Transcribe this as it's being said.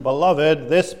Beloved,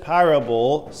 this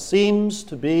parable seems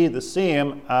to be the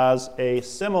same as a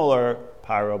similar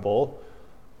parable,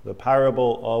 the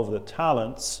parable of the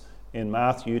talents in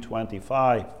Matthew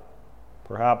 25.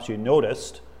 Perhaps you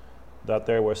noticed that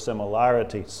there were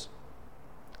similarities.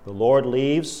 The Lord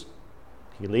leaves.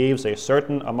 He leaves a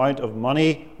certain amount of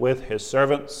money with his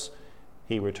servants.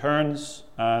 He returns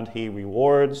and he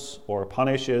rewards or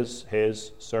punishes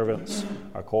his servants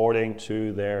according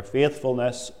to their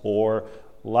faithfulness or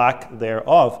lack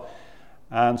thereof.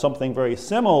 And something very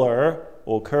similar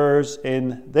occurs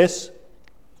in this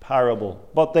parable.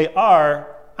 But they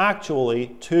are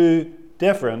actually two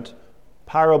different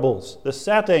parables. The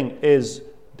setting is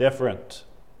different.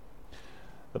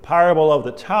 The parable of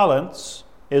the talents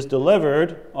is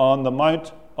delivered on the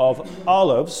Mount of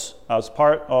Olives as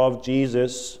part of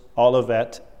Jesus'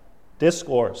 Olivet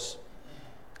Discourse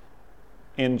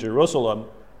in Jerusalem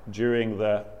during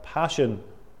the Passion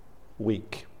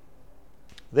Week.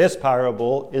 This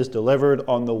parable is delivered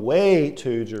on the way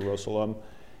to Jerusalem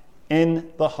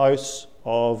in the house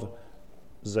of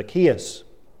Zacchaeus.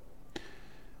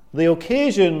 The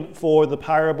occasion for the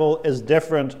parable is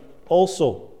different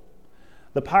also.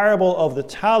 The parable of the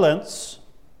talents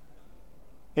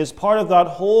is part of that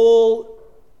whole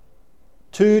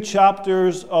 2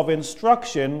 chapters of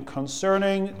instruction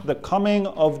concerning the coming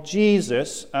of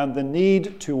Jesus and the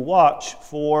need to watch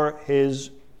for his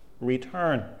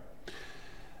return.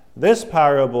 This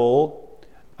parable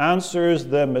answers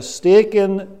the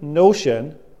mistaken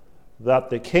notion that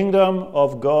the kingdom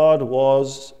of God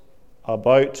was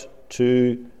about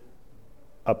to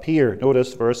appear.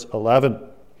 Notice verse 11.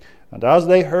 And as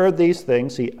they heard these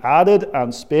things, he added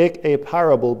and spake a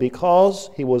parable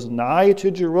because he was nigh to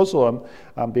Jerusalem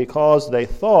and because they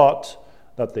thought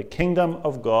that the kingdom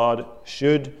of God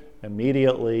should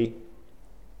immediately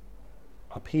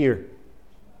appear.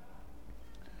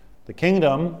 The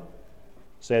kingdom,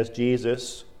 says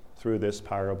Jesus through this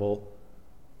parable,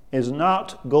 is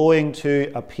not going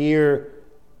to appear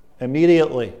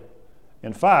immediately.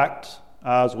 In fact,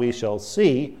 as we shall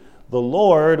see, the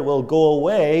Lord will go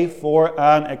away for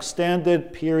an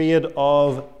extended period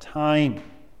of time.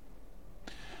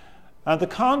 And the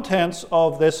contents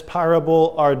of this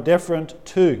parable are different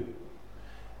too.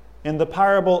 In the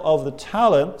parable of the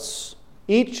talents,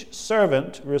 each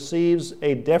servant receives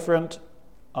a different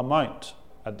amount,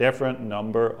 a different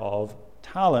number of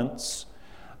talents,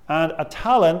 and a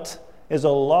talent is a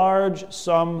large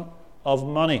sum of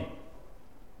money.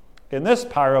 In this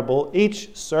parable,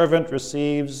 each servant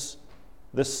receives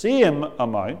the same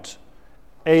amount,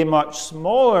 a much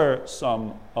smaller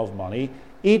sum of money.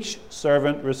 Each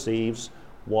servant receives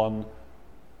 £1.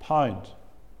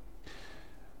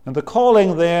 And the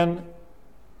calling then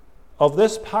of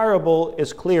this parable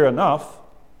is clear enough.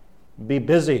 Be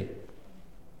busy.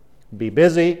 Be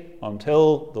busy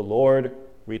until the Lord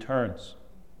returns.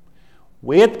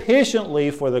 Wait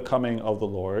patiently for the coming of the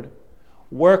Lord.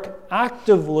 Work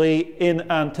actively in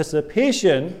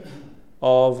anticipation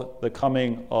of the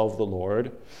coming of the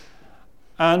Lord,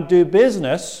 and do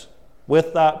business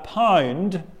with that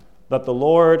pound that the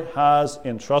Lord has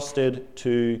entrusted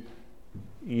to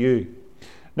you.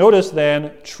 Notice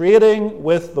then, trading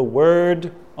with the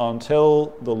word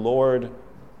until the Lord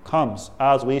comes.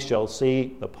 As we shall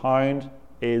see, the pound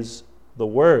is the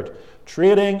word.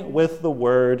 Trading with the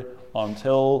word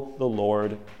until the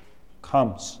Lord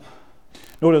comes.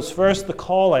 Notice first the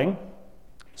calling,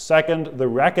 second the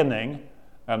reckoning,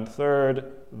 and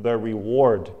third the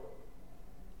reward.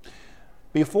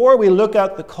 Before we look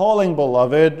at the calling,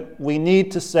 beloved, we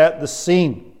need to set the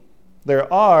scene.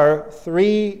 There are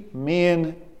 3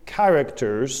 main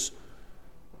characters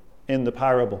in the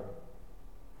parable,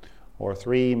 or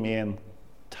 3 main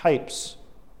types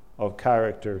of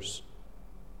characters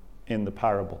in the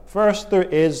parable. First, there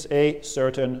is a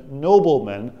certain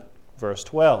nobleman, verse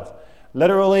 12.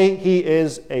 Literally, he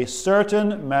is a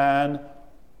certain man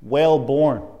well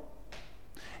born.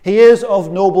 He is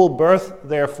of noble birth,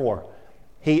 therefore.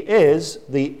 He is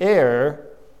the heir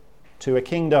to a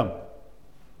kingdom.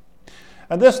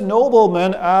 And this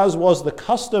nobleman, as was the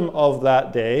custom of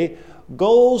that day,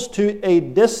 goes to a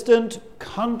distant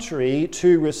country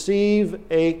to receive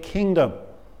a kingdom.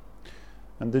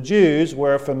 And the Jews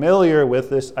were familiar with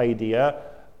this idea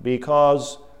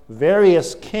because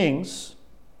various kings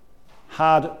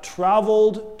had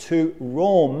traveled to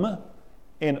Rome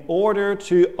in order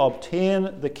to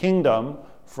obtain the kingdom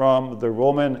from the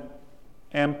Roman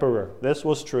emperor. This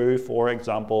was true, for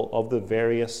example, of the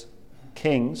various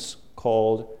kings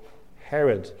called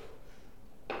Herod.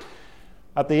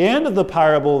 At the end of the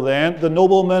parable, then, the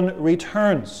nobleman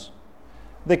returns.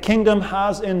 the kingdom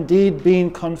has indeed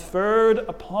been conferred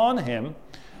upon him,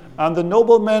 and the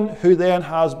nobleman who then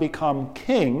has become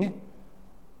king,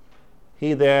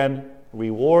 he then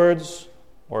rewards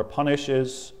or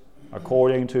punishes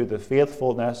according to the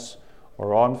faithfulness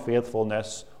or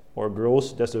unfaithfulness or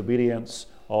gross disobedience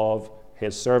of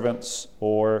his servants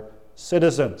or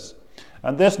citizens.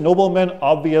 And this nobleman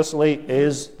obviously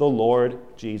is the Lord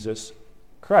Jesus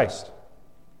Christ.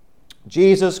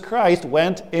 Jesus Christ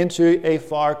went into a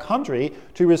far country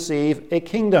to receive a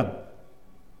kingdom.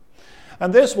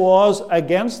 And this was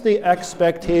against the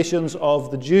expectations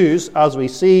of the Jews, as we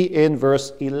see in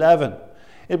verse 11.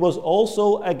 It was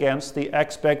also against the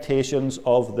expectations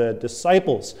of the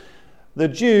disciples. The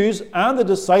Jews and the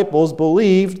disciples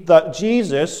believed that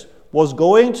Jesus was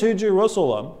going to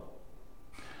Jerusalem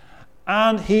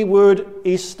and he would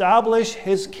establish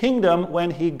his kingdom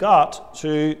when he got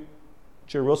to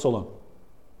Jerusalem.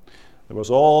 There was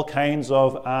all kinds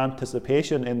of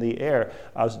anticipation in the air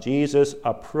as Jesus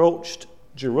approached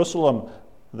Jerusalem,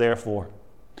 therefore.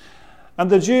 And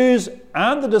the Jews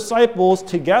and the disciples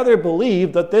together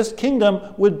believed that this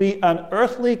kingdom would be an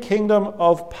earthly kingdom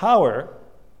of power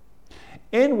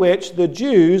in which the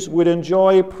Jews would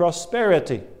enjoy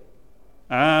prosperity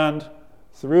and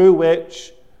through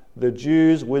which the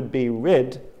Jews would be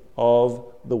rid of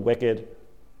the wicked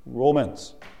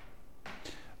Romans.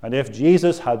 And if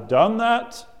Jesus had done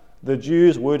that, the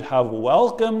Jews would have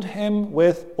welcomed him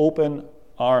with open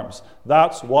arms.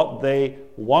 That's what they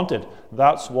wanted.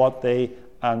 That's what they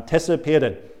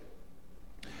anticipated.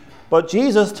 But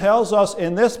Jesus tells us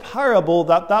in this parable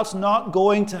that that's not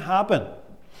going to happen.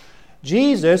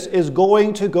 Jesus is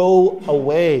going to go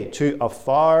away to a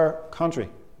far country,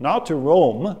 not to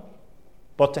Rome,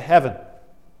 but to heaven.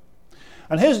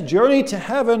 And his journey to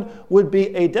heaven would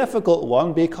be a difficult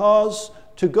one because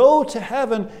to go to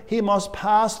heaven, he must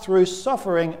pass through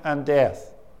suffering and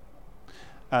death.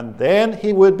 And then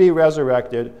he would be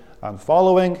resurrected, and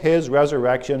following his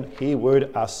resurrection, he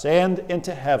would ascend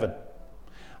into heaven.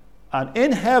 And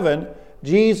in heaven,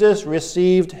 Jesus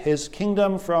received his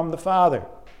kingdom from the Father.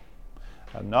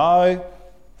 And now,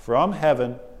 from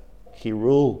heaven, he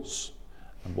rules.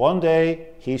 And one day,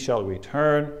 he shall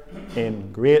return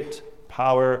in great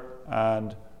power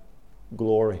and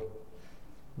glory.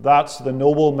 That's the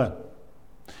nobleman.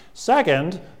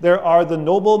 Second, there are the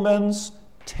nobleman's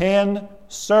 10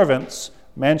 servants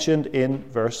mentioned in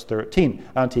verse 13.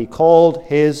 And he called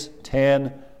his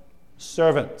 10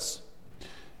 servants.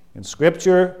 In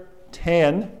Scripture,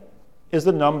 10 is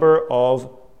the number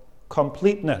of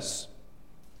completeness.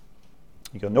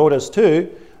 You can notice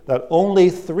too that only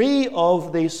 3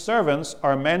 of these servants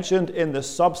are mentioned in the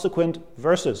subsequent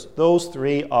verses. Those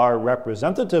 3 are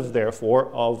representative,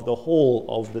 therefore, of the whole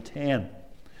of the 10.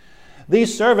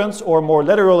 These servants, or more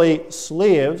literally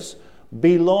slaves,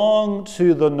 belong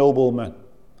to the nobleman.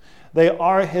 They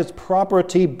are his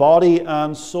property, body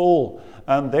and soul,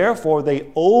 and therefore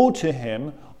they owe to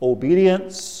him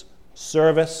obedience,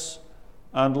 service,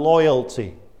 and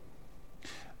loyalty.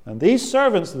 And these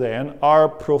servants then are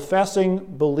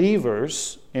professing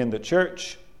believers in the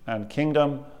church and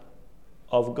kingdom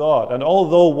of God. And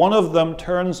although one of them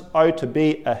turns out to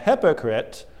be a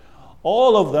hypocrite,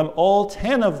 all of them, all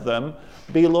 10 of them,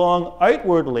 belong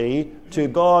outwardly to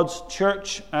God's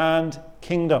church and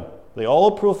kingdom. They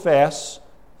all profess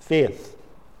faith,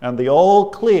 and they all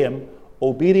claim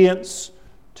obedience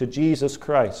to Jesus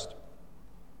Christ.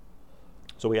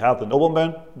 So we have the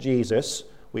nobleman, Jesus.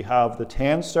 We have the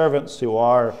 10 servants who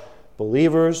are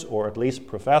believers, or at least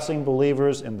professing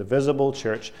believers in the visible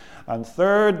church. And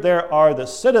third, there are the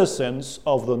citizens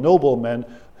of the nobleman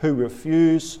who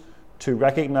refuse to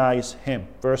recognize him.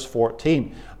 Verse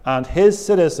 14, and his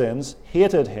citizens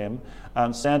hated him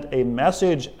and sent a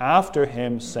message after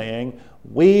him saying,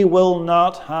 "We will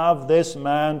not have this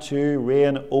man to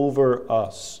reign over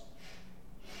us."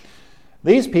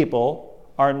 These people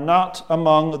are not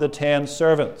among the 10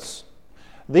 servants.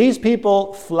 These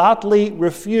people flatly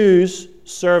refuse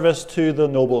service to the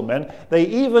nobleman. They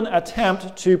even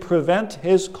attempt to prevent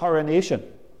his coronation.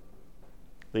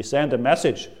 They send a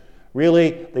message.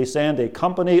 Really, they send a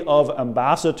company of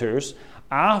ambassadors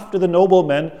after the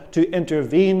nobleman to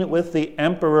intervene with the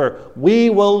emperor. "We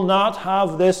will not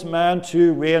have this man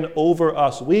to reign over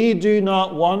us. We do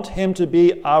not want him to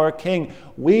be our king.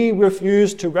 We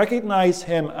refuse to recognize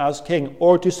him as king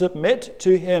or to submit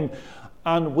to him.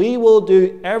 And we will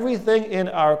do everything in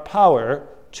our power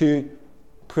to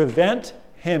prevent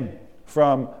him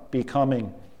from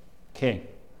becoming king."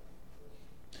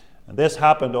 And this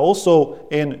happened also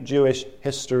in Jewish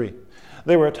history.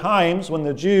 There were times when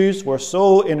the Jews were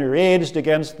so enraged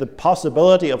against the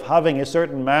possibility of having a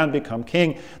certain man become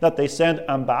king that they sent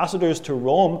ambassadors to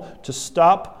Rome to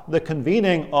stop the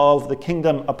convening of the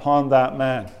kingdom upon that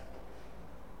man.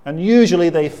 And usually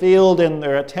they failed in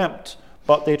their attempt,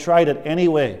 but they tried it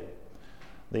anyway.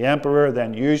 The emperor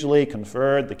then usually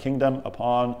conferred the kingdom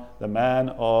upon the man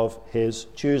of his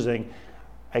choosing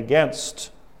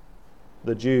against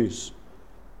the Jews'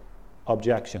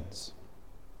 objections.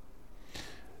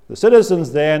 The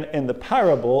citizens then in the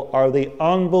parable are the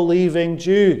unbelieving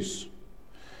Jews,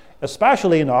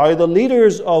 especially now the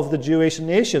leaders of the Jewish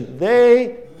nation.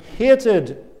 They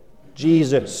hated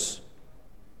Jesus.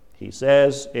 He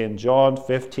says in John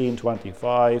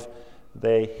 15:25,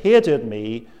 they hated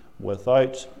me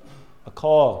without a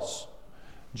cause.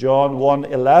 John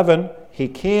 1:11, he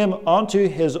came unto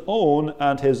his own,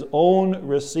 and his own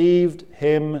received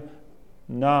him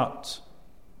not.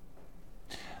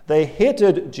 They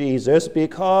hated Jesus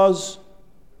because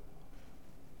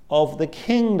of the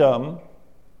kingdom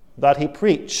that he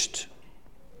preached.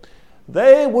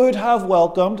 They would have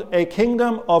welcomed a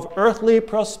kingdom of earthly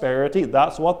prosperity.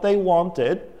 That's what they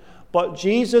wanted. But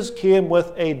Jesus came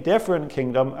with a different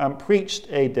kingdom and preached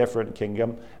a different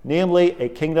kingdom, namely a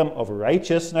kingdom of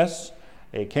righteousness,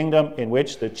 a kingdom in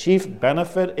which the chief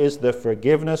benefit is the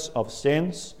forgiveness of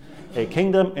sins, a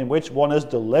kingdom in which one is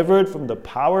delivered from the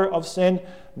power of sin,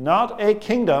 not a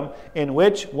kingdom in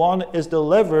which one is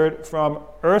delivered from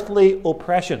earthly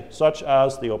oppression, such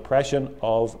as the oppression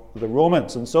of the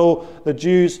Romans. And so the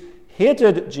Jews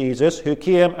hated Jesus, who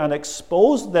came and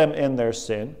exposed them in their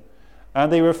sin, and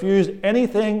they refused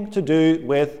anything to do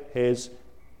with his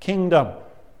kingdom.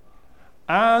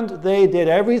 And they did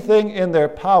everything in their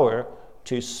power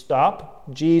to stop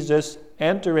Jesus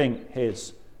entering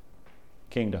his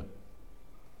kingdom.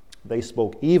 They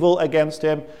spoke evil against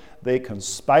him. They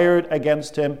conspired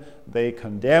against him. They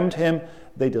condemned him.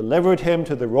 They delivered him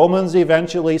to the Romans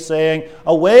eventually, saying,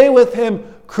 "Away with him!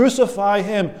 Crucify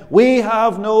him! We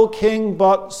have no king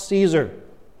but Caesar."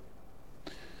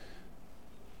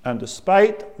 And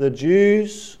despite the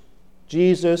Jews,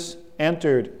 Jesus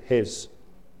entered his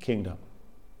kingdom.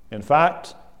 In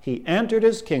fact, he entered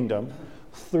his kingdom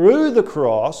through the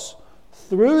cross,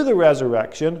 through the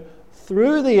resurrection,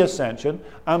 through the ascension,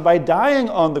 and by dying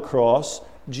on the cross,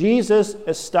 Jesus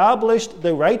established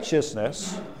the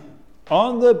righteousness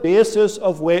on the basis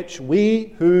of which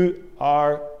we who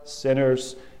are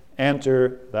sinners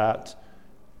enter that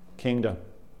kingdom.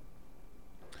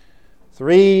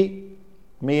 Three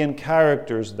main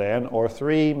characters then, or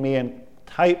three main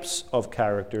types of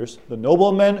characters: the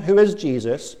nobleman who is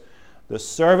Jesus, the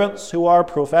servants who are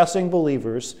professing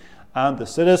believers, and the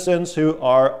citizens who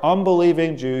are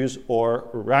unbelieving Jews or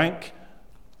rank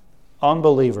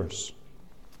unbelievers.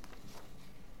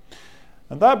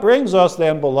 And that brings us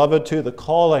then, beloved, to the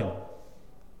calling.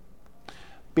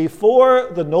 Before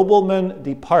the nobleman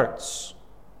departs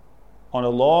on a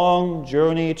long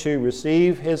journey to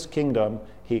receive his kingdom,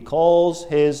 he calls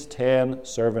his 10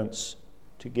 servants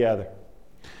together.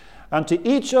 And to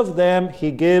each of them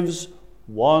he gives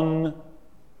 £1.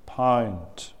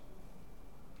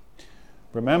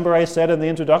 Remember, I said in the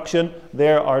introduction,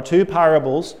 there are two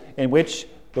parables in which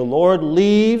the Lord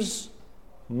leaves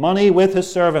money with his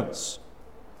servants.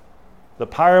 The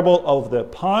parable of the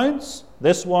pounds,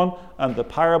 this one, and the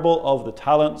parable of the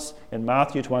talents in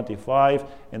Matthew 25.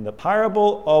 In the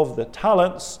parable of the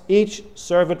talents, each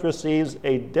servant receives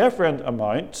a different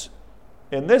amount.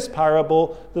 In this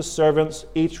parable, the servants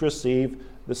each receive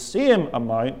the same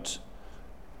amount.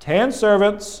 10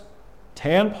 servants,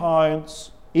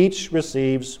 £10, each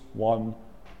receives £1.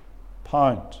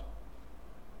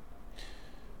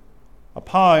 A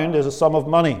pound is a sum of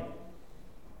money.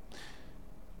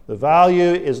 The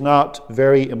value is not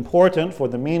very important for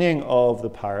the meaning of the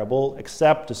parable,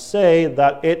 except to say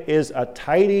that it is a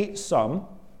tidy sum,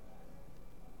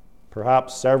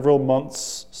 perhaps several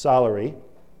months' salary,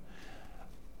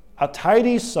 a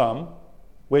tidy sum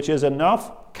which is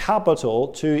enough capital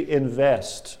to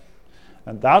invest.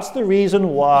 And that's the reason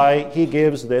why he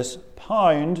gives this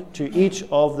 £1 to each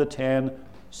of the 10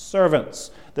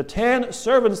 servants. The 10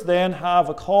 servants then have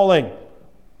a calling: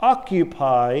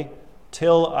 occupy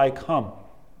till I come.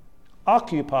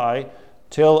 Occupy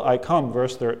till I come,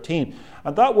 verse 13.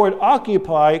 And that word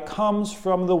occupy comes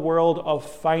from the world of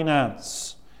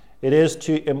finance. It is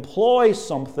to employ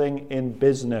something in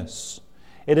business.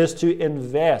 It is to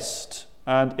invest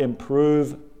and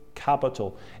improve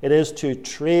capital. It is to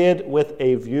trade with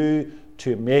a view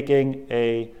to making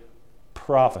a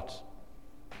profit.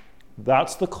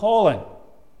 That's the calling.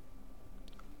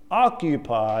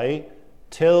 Occupy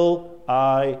till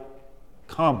I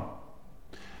come.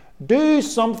 Do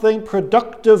something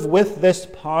productive with this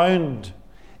pound.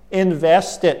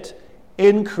 Invest it,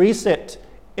 increase it,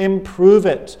 improve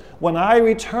it. When I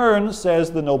return,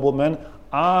 says the nobleman,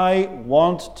 I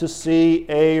want to see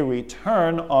a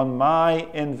return on my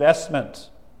investment.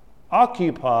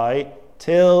 Occupy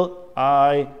till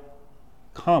I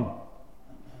come.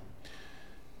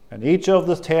 And each of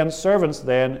the 10 servants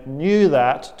then knew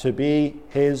that to be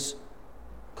his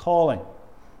calling.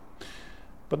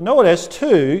 But notice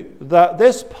too that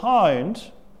this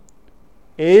pound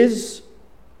is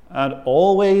and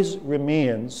always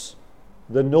remains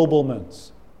the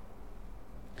nobleman's.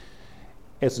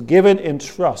 It's given in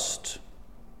trust,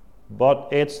 but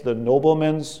it's the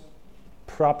nobleman's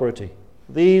property.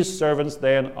 These servants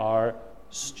then are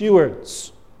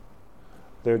stewards.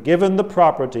 They're given the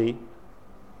property.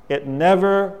 It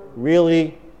never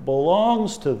really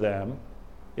belongs to them.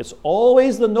 It's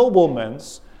always the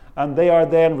nobleman's, and they are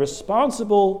then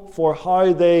responsible for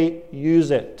how they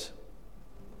use it.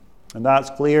 And that's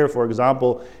clear, for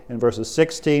example, in verses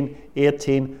 16,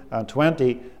 18, and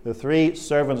 20. The 3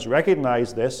 servants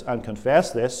recognize this and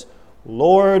confess this.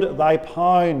 Lord, thy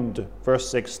pound, verse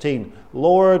 16.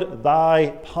 Lord, thy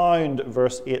pound,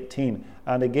 verse 18.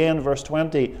 And again, verse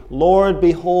 20. Lord,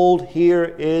 behold,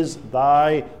 here is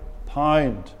thy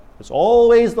pound. It's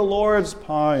always the Lord's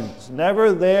pound. It's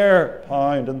never their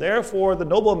pound. And therefore, the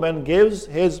nobleman gives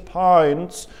his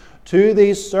pounds to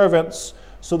these servants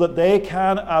so that they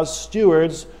can, as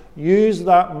stewards, use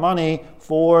that money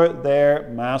for their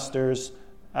master's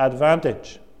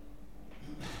advantage.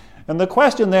 And the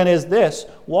question then is this: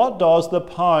 what does the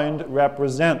pound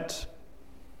represent?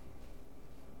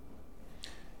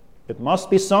 It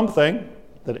must be something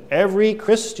that every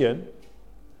Christian,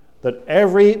 that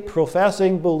every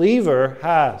professing believer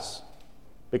has,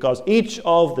 because each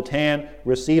of the 10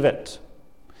 receive it.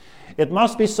 It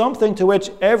must be something to which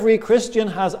every Christian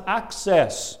has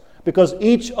access, because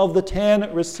each of the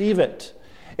 10 receive it.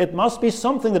 It must be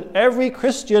something that every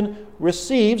Christian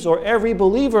receives, or every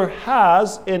believer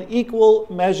has, in equal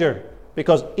measure,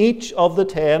 because each of the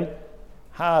 10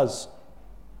 has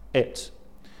it.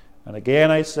 And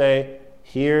again I say,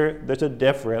 here there's a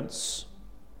difference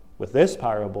with this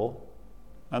parable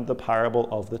and the parable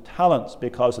of the talents,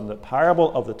 because in the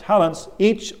parable of the talents,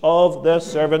 each of the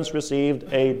servants received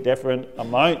a different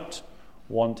amount.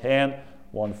 1 10,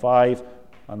 1 5,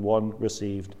 and 1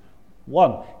 received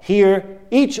 1. Here,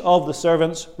 each of the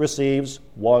servants receives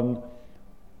 1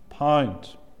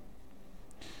 pound.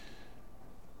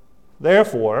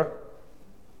 Therefore,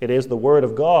 it is the word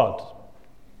of God.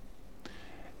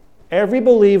 Every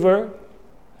believer,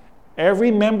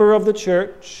 every member of the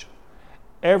church,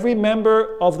 every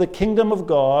member of the kingdom of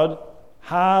God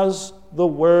has the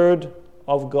word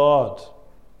of God.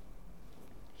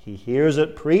 He hears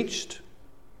it preached.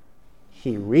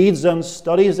 He reads and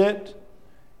studies it.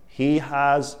 He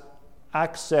has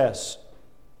access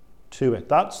to it.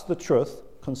 That's the truth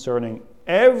concerning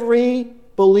every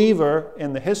believer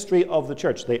in the history of the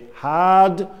church. They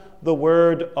had the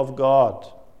word of God.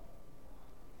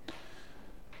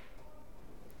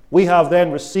 We have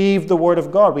then received the word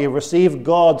of God. We have received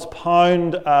God's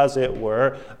pound, as it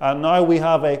were, and now we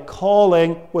have a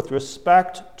calling with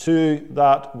respect to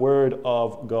that word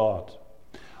of God.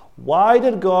 Why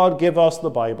did God give us the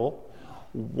Bible?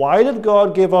 Why did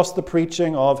God give us the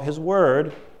preaching of his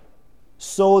word?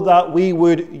 So that we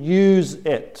would use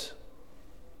it.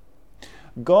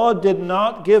 God did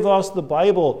not give us the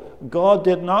Bible. God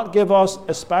did not give us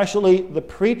especially the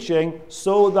preaching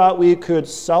so that we could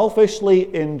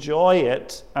selfishly enjoy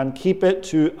it and keep it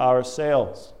to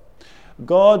ourselves.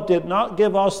 God did not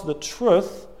give us the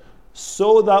truth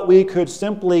so that we could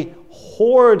simply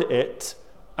hoard it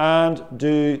and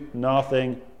do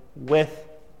nothing with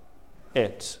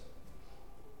it.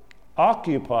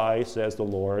 Occupy, says the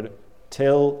Lord,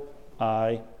 till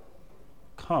I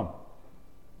come.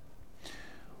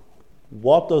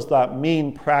 What does that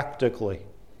mean practically?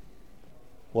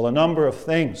 Well, a number of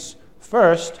things.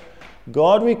 First,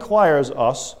 God requires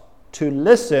us to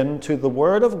listen to the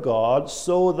Word of God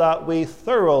so that we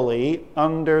thoroughly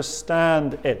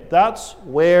understand it. That's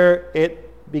where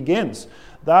it begins.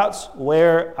 That's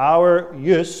where our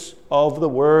use of the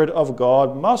Word of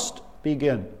God must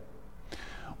begin.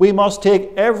 We must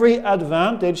take every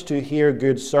advantage to hear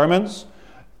good sermons,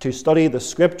 to study the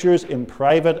Scriptures in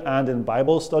private and in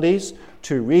Bible studies,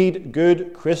 to read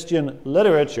good Christian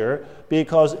literature,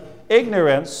 because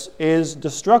ignorance is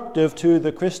destructive to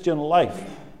the Christian life.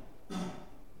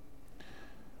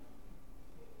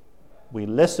 We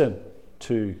listen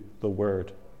to the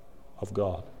Word of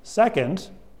God.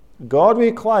 Second, God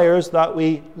requires that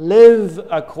we live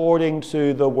according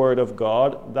to the word of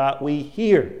God that we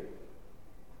hear.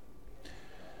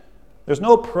 There's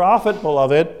no profit,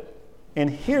 beloved, in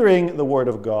hearing the word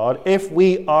of God if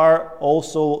we are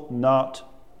also not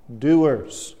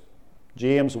doers.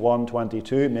 James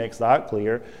 1:22 makes that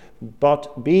clear.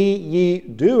 But be ye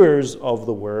doers of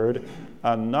the word,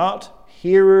 and not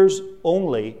hearers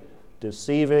only,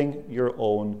 deceiving your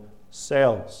own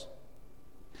selves.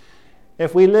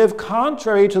 If we live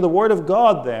contrary to the word of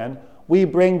God, then we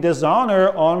bring dishonor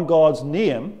on God's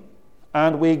name,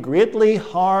 and we greatly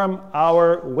harm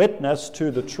our witness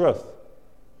to the truth.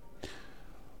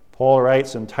 Paul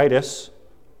writes in Titus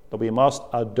that we must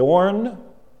adorn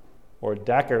or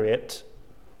decorate.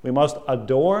 We must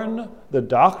adorn the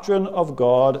doctrine of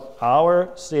God, our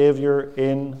Savior,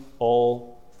 in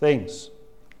all things.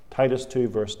 Titus 2,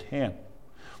 verse 10.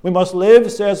 We must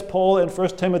live, says Paul in 1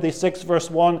 Timothy 6, verse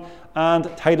 1,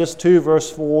 and Titus 2,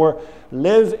 verse 4,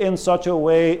 live in such a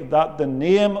way that the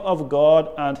name of God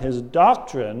and his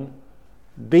doctrine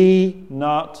be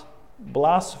not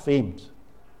blasphemed.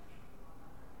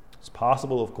 It's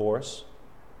possible, of course,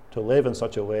 to live in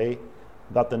such a way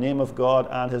that the name of God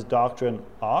and his doctrine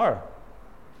are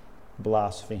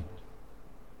blasphemed.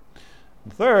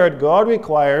 Third, God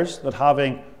requires that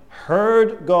having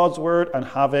heard God's word and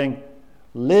having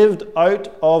lived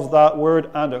out of that word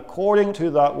and according to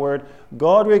that word,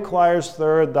 God requires,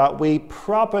 third, that we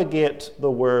propagate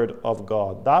the word of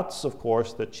God. That's, of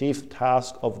course, the chief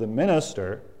task of the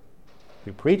minister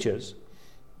who preaches.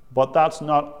 But that's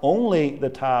not only the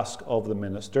task of the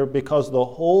minister, because the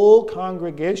whole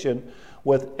congregation,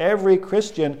 with every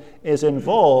Christian, is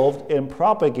involved in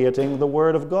propagating the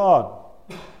word of God.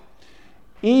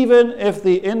 Even if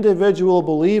the individual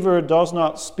believer does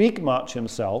not speak much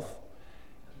himself,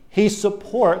 he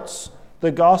supports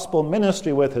the gospel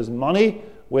ministry with his money,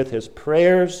 with his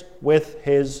prayers, with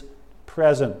his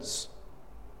presence.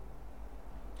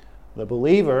 The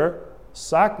believer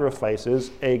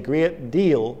sacrifices a great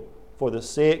deal for the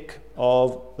sake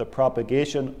of the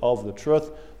propagation of the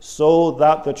truth, so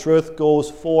that the truth goes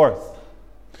forth.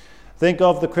 Think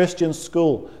of the Christian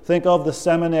school. Think of the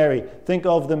seminary. Think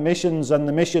of the missions and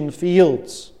the mission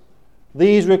fields.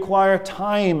 These require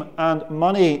time and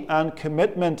money and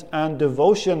commitment and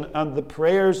devotion and the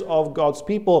prayers of God's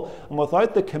people. And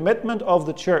without the commitment of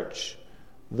the church,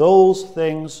 those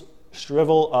things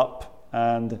shrivel up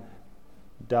and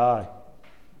die.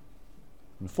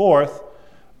 And fourth,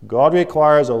 God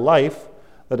requires a life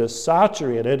that is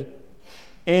saturated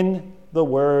in the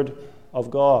Word of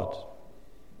God.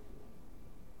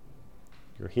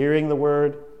 You're hearing the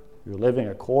Word, you're living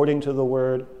according to the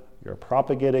Word, you're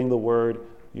propagating the Word,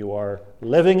 you are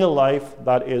living a life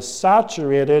that is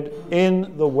saturated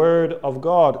in the Word of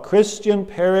God. Christian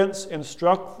parents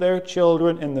instruct their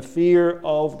children in the fear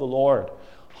of the Lord.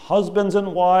 Husbands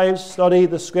and wives study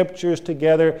the Scriptures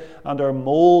together and are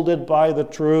molded by the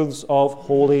truths of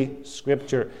Holy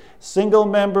Scripture. Single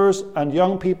members and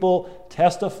young people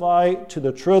testify to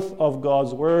the truth of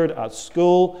God's Word at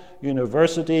school,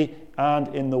 university,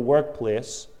 and in the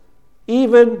workplace,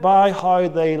 even by how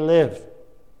they live.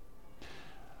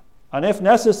 And if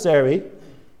necessary,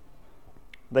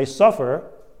 they suffer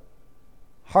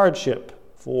hardship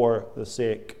for the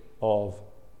sake of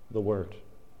the Word.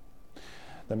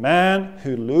 The man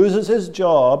who loses his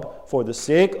job for the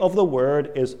sake of the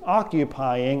word is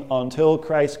occupying until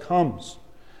Christ comes.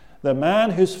 The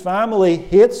man whose family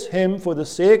hates him for the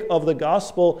sake of the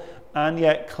gospel and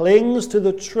yet clings to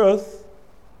the truth,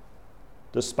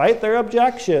 despite their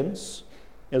objections,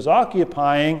 is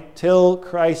occupying till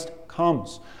Christ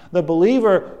comes. The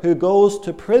believer who goes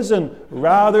to prison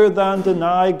rather than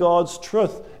deny God's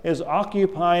truth is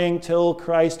occupying till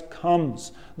Christ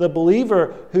comes. The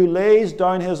believer who lays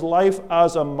down his life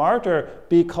as a martyr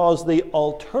because the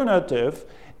alternative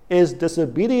is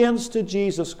disobedience to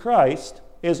Jesus Christ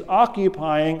is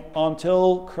occupying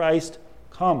until Christ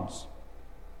comes.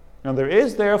 And there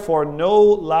is therefore no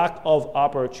lack of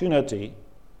opportunity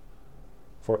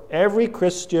for every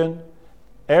Christian,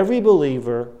 every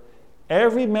believer,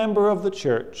 every member of the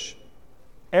church,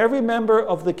 every member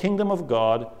of the kingdom of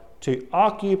God to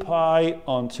occupy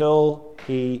until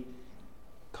he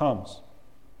comes.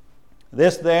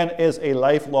 This then is a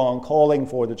lifelong calling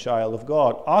for the child of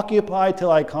God. Occupy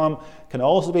till I come can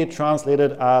also be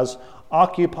translated as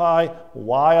occupy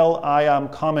while I am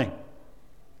coming.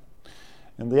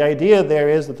 And the idea there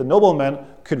is that the nobleman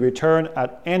could return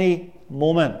at any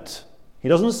moment. He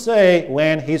doesn't say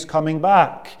when he's coming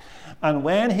back. And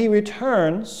when he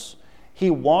returns, he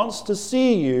wants to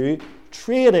see you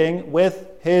trading with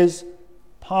his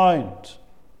pound.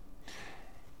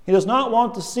 He does not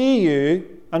want to see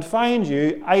you and find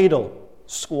you idle,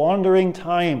 squandering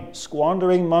time,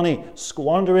 squandering money,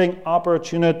 squandering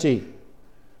opportunity.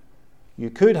 You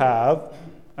could have,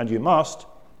 and you must,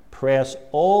 press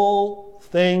all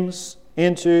things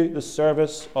into the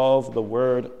service of the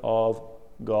Word of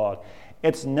God.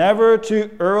 It's never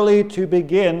too early to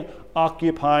begin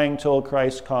occupying till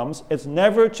Christ comes. It's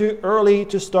never too early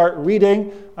to start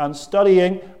reading and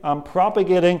studying and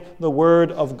propagating the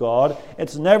Word of God.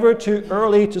 It's never too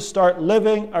early to start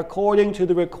living according to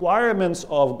the requirements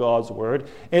of God's Word.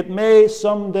 It may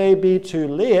someday be too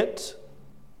late,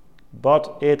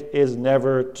 but it is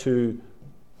never too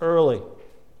early.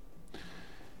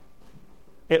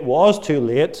 It was too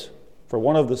late for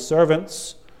one of the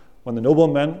servants when the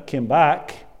nobleman came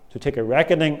back to take a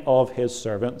reckoning of his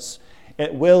servants.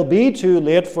 It will be too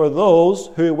late for those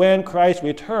who, when Christ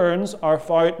returns, are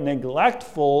found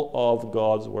neglectful of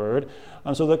God's Word.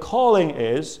 And so the calling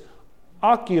is,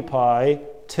 occupy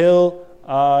till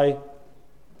I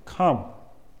come.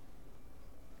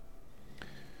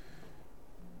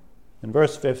 In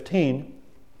verse 15,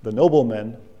 the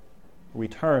nobleman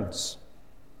returns.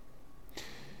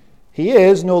 He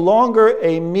is no longer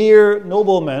a mere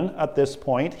nobleman at this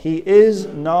point. He is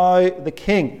now the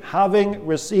king, having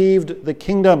received the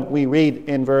kingdom, we read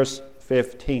in verse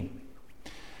 15.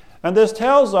 And this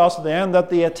tells us then that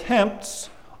the attempts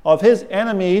of his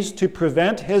enemies to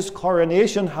prevent his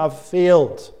coronation have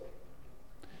failed.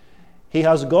 He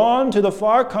has gone to the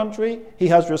far country, he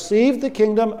has received the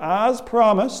kingdom as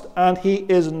promised, and he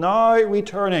is now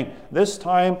returning, this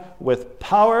time with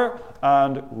power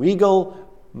and regal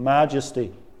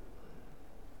majesty.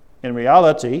 In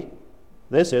reality,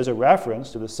 this is a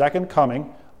reference to the second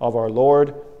coming of our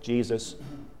Lord Jesus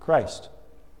Christ.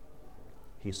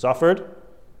 He suffered,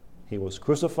 he was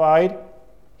crucified,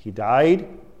 he died,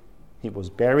 he was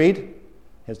buried.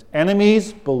 His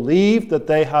enemies believed that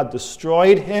they had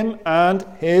destroyed him and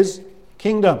his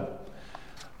kingdom.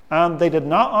 And they did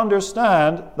not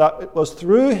understand that it was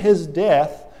through his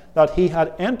death that he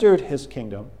had entered his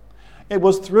kingdom. It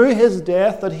was through his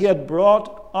death that he had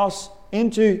brought us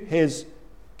into his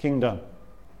kingdom.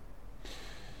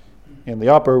 In the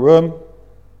upper room,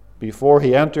 before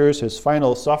he enters his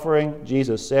final suffering,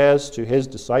 Jesus says to his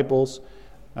disciples,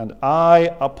 "And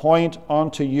I appoint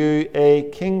unto you a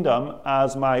kingdom,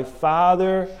 as my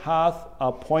Father hath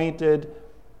appointed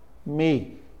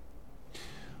me."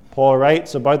 Paul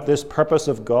writes about this purpose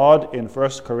of God in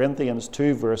 1 Corinthians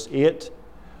 2, verse 8,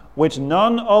 "which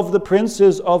none of the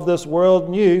princes of this world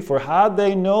knew, for had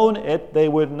they known it, they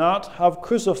would not have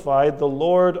crucified the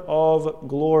Lord of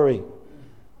glory."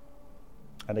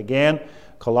 And again,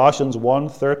 Colossians 1,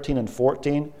 13 and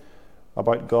 14,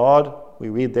 about God, we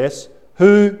read this,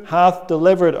 "Who hath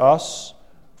delivered us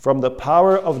from the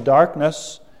power of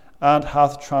darkness, and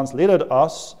hath translated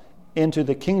us into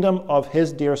the kingdom of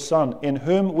his dear Son, in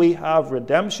whom we have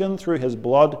redemption through his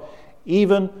blood,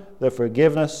 even the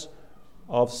forgiveness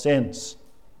of sins."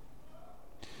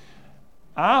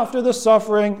 After the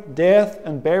suffering, death,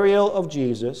 and burial of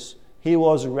Jesus, he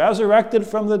was resurrected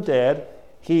from the dead,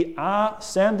 he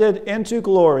ascended into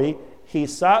glory, he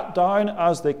sat down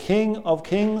as the King of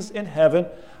kings in heaven,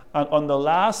 and on the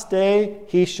last day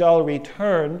he shall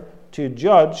return to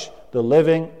judge the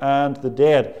living and the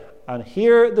dead. And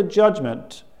here the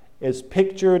judgment is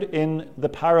pictured in the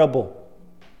parable.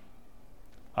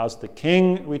 As the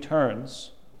king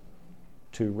returns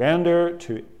to render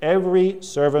to every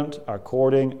servant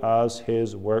according as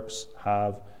his works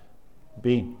have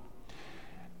been.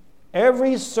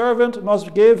 Every servant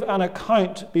must give an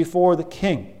account before the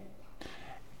king.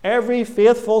 Every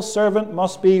faithful servant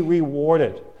must be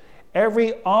rewarded.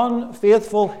 Every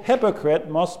unfaithful hypocrite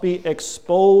must be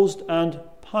exposed and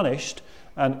punished,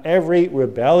 and every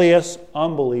rebellious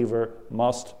unbeliever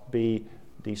must be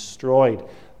destroyed.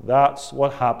 That's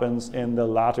what happens in the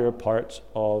latter part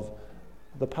of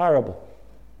the parable.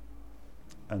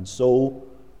 And so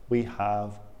we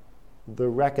have the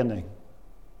reckoning.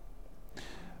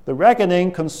 The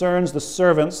reckoning concerns the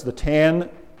servants, the 10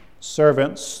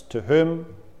 servants to whom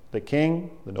the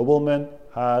king, the nobleman,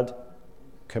 had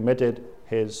committed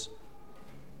his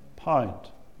pound.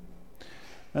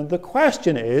 And the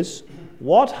question is,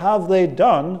 what have they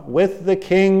done with the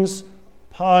king's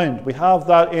pound? We have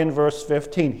that in verse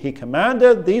 15. He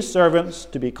commanded these servants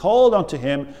to be called unto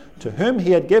him, to whom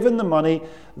he had given the money,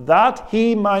 that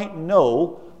he might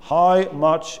know how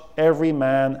much every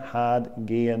man had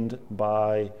gained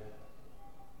by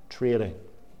trading.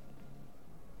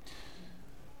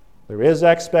 There is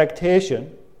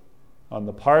expectation on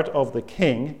the part of the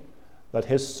king that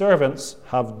his servants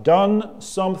have done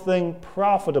something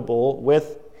profitable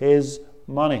with his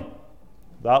money.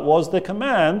 That was the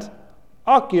command.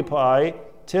 Occupy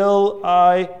till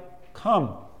I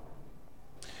come.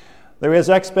 There is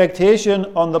expectation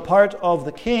on the part of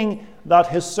the king that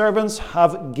his servants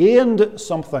have gained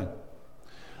something.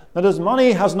 That his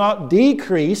money has not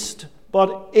decreased,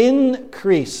 but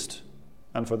increased.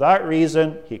 And for that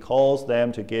reason, he calls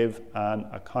them to give an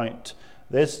account.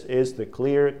 This is the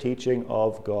clear teaching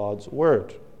of God's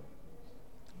word.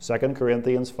 2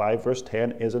 Corinthians 5 verse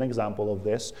 10 is an example of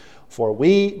this. For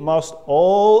we must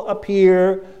all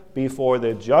appear before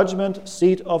the judgment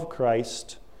seat of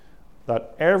Christ,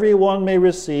 that everyone may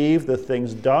receive the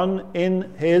things done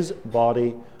in his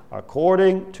body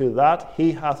according to that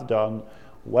he hath done,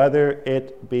 whether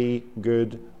it be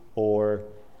good or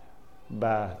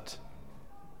bad.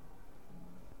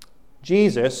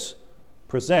 Jesus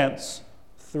presents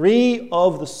 3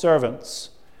 of the servants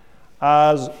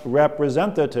as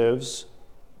representatives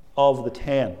of the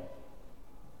 10.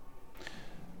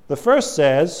 The first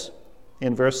says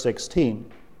in verse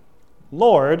 16,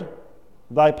 Lord,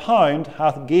 thy pound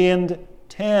hath gained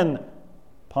 10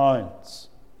 pounds.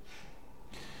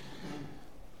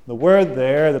 The word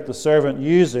there that the servant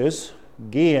uses,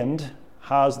 gained,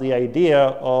 has the idea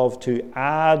of to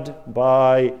add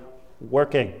by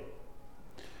working.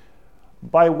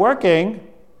 By working,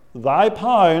 thy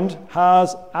pound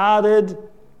has added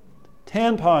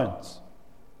 10 pounds.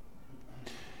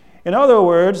 In other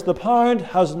words, the pound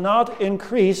has not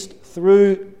increased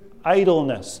through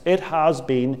idleness. It has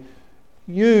been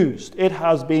used. It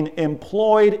has been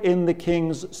employed in the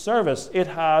king's service. It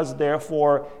has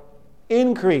therefore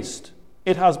increased.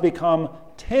 It has become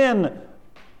 10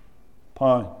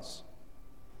 pounds.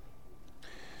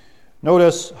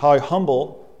 Notice how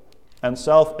humble and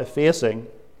self-effacing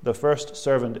the first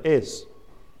servant is.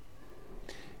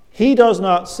 He does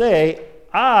not say,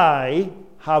 I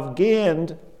have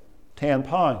gained 10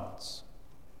 pounds.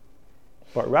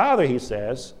 But rather he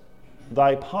says,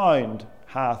 thy pound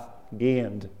hath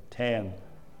gained 10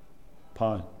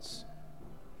 pounds.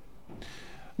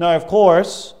 Now, of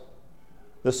course,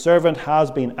 the servant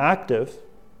has been active.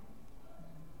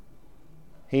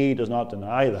 He does not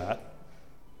deny that.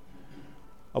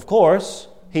 Of course,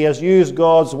 he has used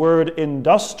God's word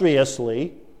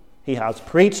industriously. He has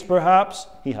preached, perhaps.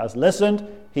 He has listened.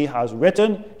 He has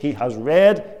written. He has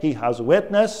read. He has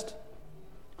witnessed.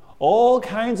 All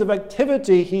kinds of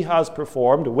activity he has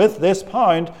performed with this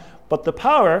pound, but the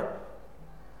power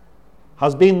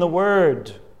has been the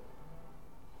word.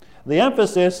 The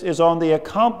emphasis is on the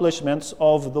accomplishments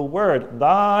of the word.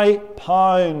 Thy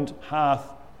pound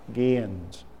hath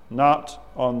gained, not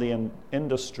on the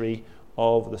industry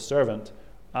of the servant.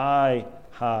 I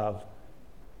have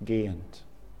gained.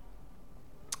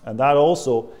 And that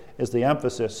also is the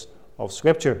emphasis of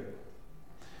Scripture.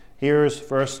 Here's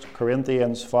 1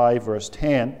 Corinthians 5 verse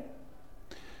 10.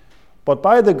 But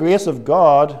by the grace of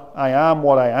God I am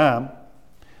what I am,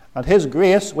 and his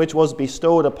grace which was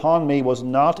bestowed upon me was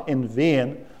not in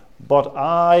vain, but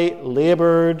I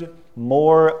labored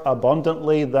more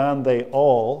abundantly than they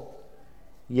all,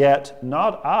 yet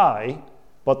not I,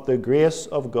 but the grace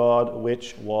of God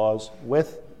which was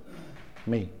with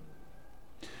me.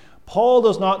 Paul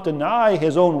does not deny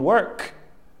his own work.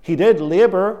 He did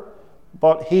labor,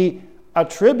 but he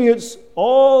attributes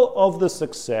all of the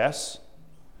success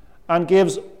and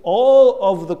gives all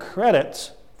of the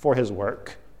credit for his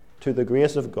work to the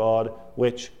grace of God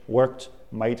which worked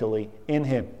mightily in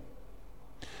him.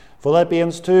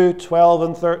 Philippians 2:12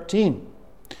 and 13.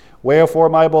 Wherefore,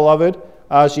 my beloved,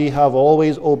 as ye have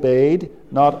always obeyed,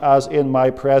 not as in my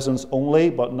presence only,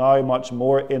 but now much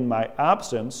more in my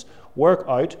absence, work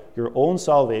out your own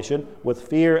salvation with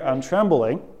fear and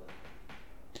trembling.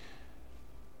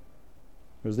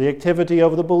 There's the activity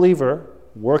of the believer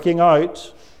working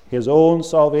out his own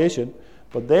salvation.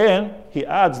 But then he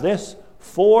adds this,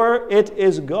 for it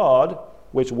is God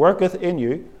which worketh in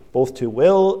you, both to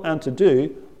will and to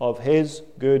do of his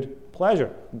good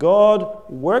pleasure. God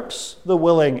works the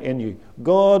willing in you.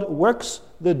 God works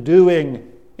the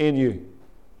doing in you.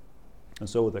 And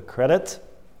so the credit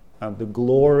and the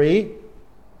glory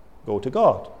go to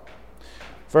God.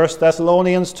 1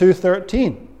 Thessalonians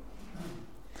 2:13.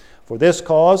 For this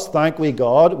cause thank we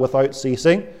God without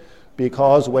ceasing,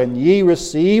 because when ye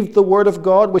received the word of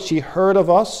God which ye heard of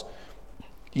us,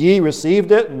 ye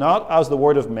received it not as the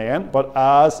word of man, but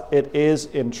as it is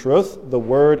in truth the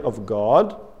word of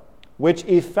God, which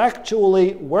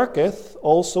effectually worketh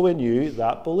also in you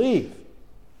that believe.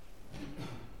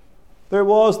 There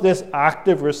was this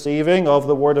active receiving of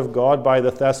the word of God by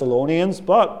the Thessalonians,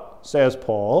 but, says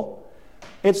Paul,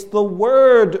 It's the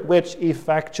word which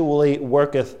effectually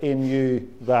worketh in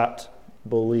you that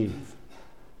believe.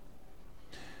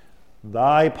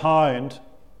 Thy pound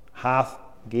hath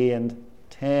gained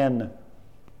 10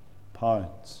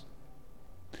 pounds.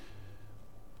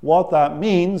 What that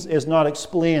means is not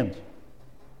explained.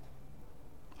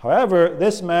 However,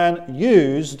 this man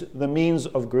used the means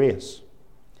of grace.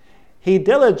 He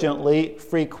diligently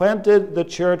frequented the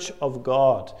church of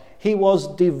God. He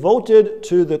was devoted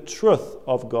to the truth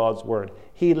of God's word.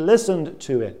 He listened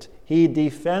to it. He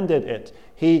defended it.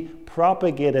 He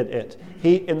propagated it.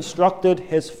 He instructed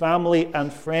his family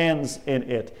and friends in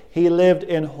it. He lived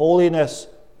in holiness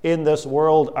in this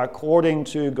world according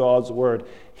to God's word.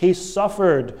 He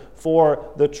suffered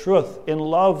for the truth in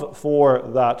love for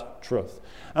that truth.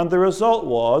 And the result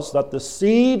was that the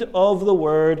seed of the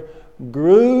word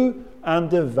grew and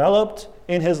developed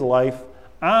in his life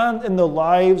and in the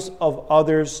lives of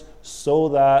others, so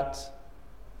that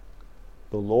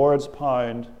the Lord's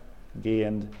pound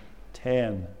gained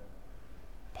 10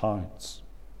 pounds.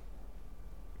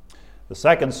 The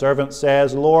second servant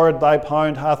says, Lord, thy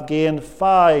pound hath gained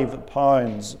 5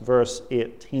 pounds, verse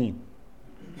 18.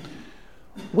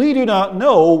 We do not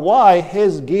know why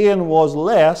his gain was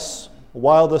less,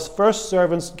 while the first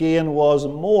servant's gain was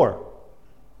more.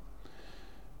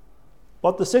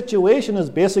 But the situation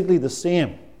is basically the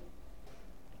same.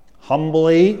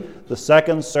 Humbly, the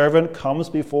second servant comes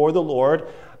before the Lord,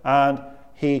 and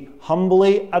he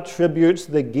humbly attributes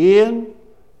the gain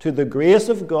to the grace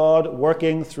of God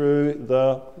working through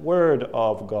the word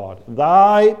of God.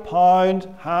 Thy pound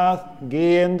hath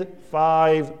gained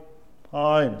 5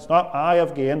 pounds. Not I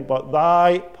have gained, but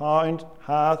thy pound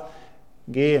hath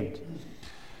gained.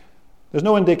 There's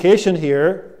no indication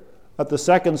here that the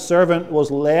second servant was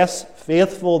less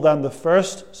faithful than the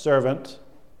first servant.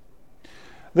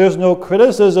 There's no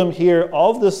criticism here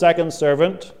of the second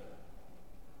servant,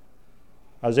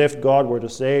 as if God were to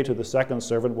say to the second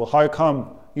servant, well, how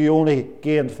come you only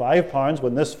gained 5 pounds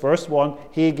when this first one,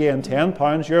 he gained 10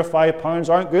 pounds? Your 5 pounds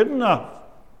aren't good enough.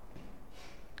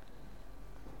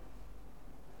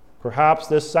 Perhaps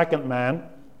this second man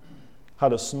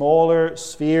had a smaller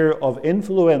sphere of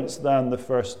influence than the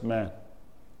first man.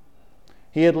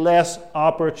 He had less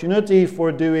opportunity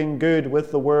for doing good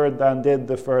with the word than did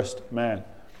the first man.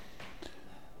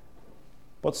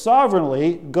 But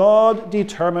sovereignly, God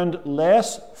determined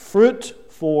less fruit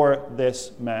for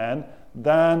this man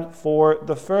than for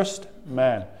the first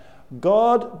man.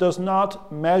 God does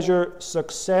not measure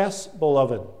success,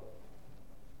 beloved.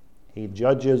 He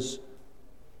judges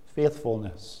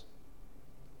faithfulness.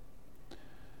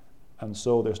 And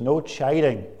so there's no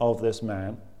chiding of this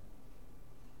man.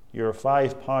 Your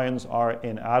 5 pounds are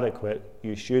inadequate.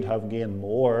 You should have gained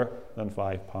more than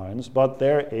 5 pounds. But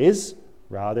there is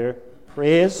rather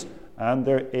praise, and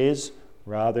there is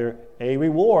rather a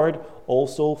reward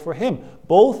also for him.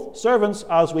 Both servants,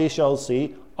 as we shall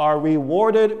see, are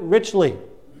rewarded richly.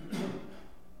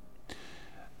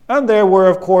 And there were,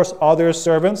 of course, other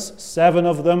servants. 7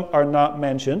 of them are not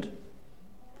mentioned.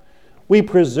 We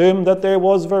presume that there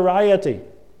was variety.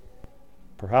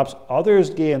 Perhaps others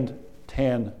gained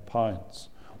 10 pounds,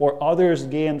 or others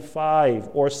gained 5,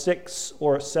 or 6,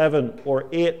 or 7, or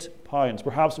 8 pounds.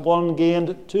 Perhaps one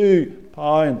gained 2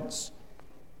 pounds.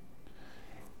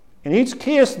 In each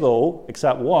case, though,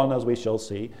 except one, as we shall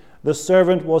see, the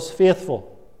servant was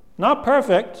faithful. Not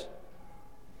perfect,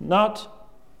 not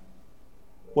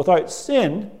without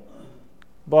sin,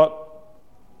 but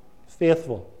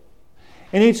faithful.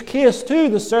 In each case, too,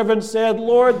 the servant said,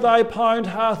 Lord, thy pound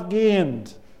hath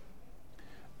gained.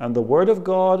 And the word of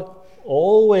God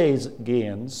always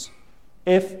gains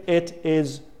if it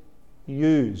is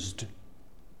used.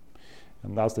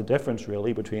 And that's the difference,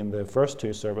 really, between the first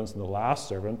 2 servants and the last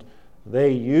servant.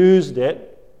 They used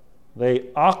it, they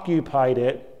occupied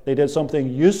it, they did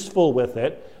something useful with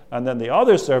it, and then the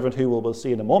other servant, who we will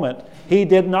see in a moment, he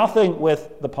did nothing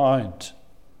with the pound.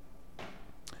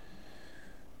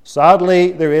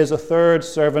 Sadly, there is a third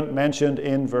servant mentioned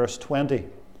in verse 20.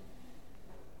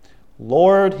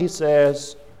 Lord, he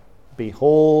says,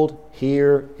 behold,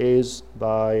 here is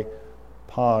thy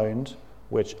pound,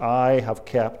 which I have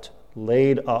kept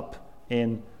laid up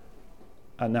in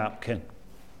a napkin.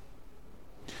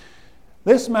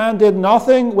 This man did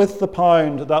nothing with the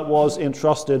pound that was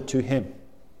entrusted to him.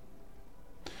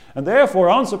 And therefore,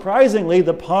 unsurprisingly,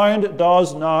 the pound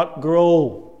does not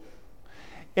grow.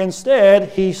 Instead,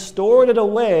 he stored it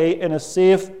away in a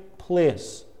safe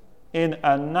place, in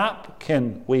a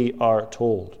napkin, we are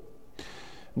told.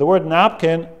 The word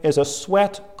napkin is a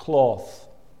sweat cloth.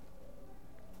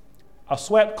 A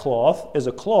sweat cloth is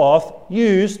a cloth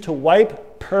used to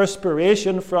wipe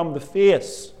perspiration from the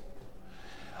face.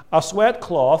 A sweat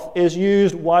cloth is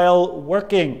used while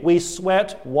working. We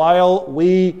sweat while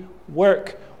we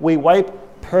work. We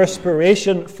wipe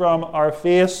perspiration from our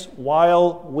face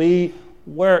while we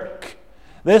work.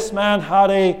 This man had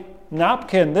a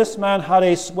napkin. This man had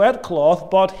a sweat cloth,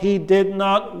 but he did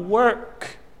not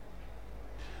work.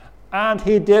 And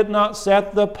he did not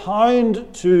set the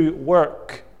pound to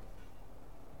work.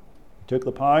 He took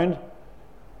the pound,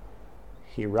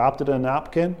 he wrapped it in a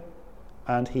napkin,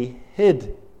 and he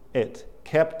hid it,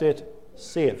 kept it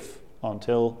safe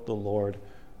until the Lord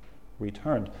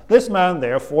returned. This man,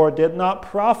 therefore, did not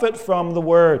profit from the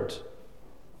word.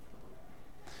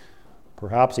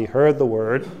 Perhaps he heard the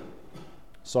word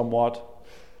somewhat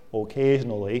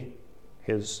occasionally.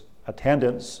 His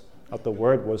attendance at the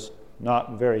word was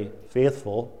not very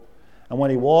faithful. And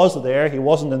when he was there, he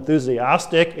wasn't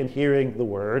enthusiastic in hearing the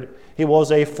word. He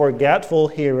was a forgetful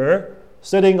hearer,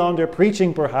 sitting under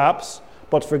preaching perhaps,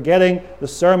 but forgetting the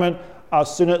sermon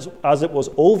as soon as it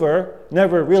was over,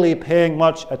 never really paying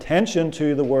much attention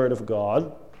to the word of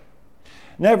God,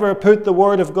 never put the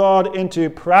word of God into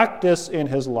practice in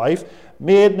his life,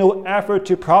 made no effort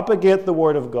to propagate the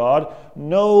word of God,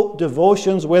 no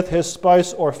devotions with his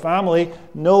spouse or family,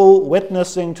 no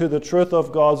witnessing to the truth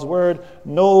of God's word,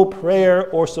 no prayer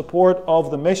or support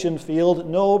of the mission field,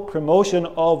 no promotion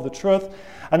of the truth.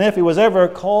 And if he was ever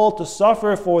called to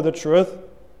suffer for the truth,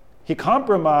 he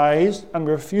compromised and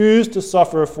refused to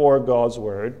suffer for God's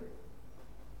word.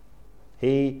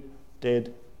 He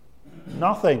did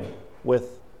nothing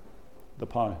with the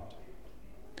pound.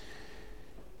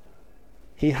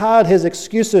 He had his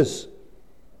excuses.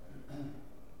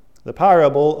 The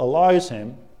parable allows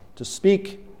him to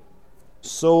speak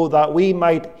so that we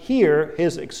might hear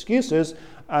his excuses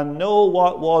and know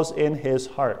what was in his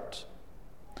heart.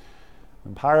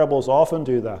 And parables often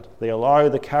do that. They allow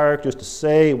the characters to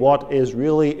say what is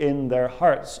really in their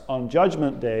hearts. On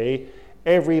Judgment Day,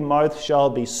 every mouth shall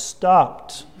be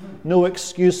stopped. No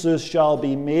excuses shall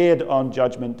be made on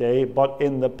Judgment Day, but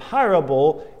in the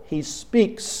parable, he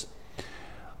speaks.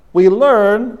 We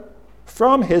learn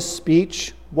from his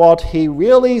speech what he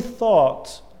really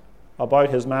thought about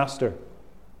his master.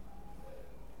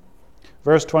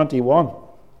 Verse 21.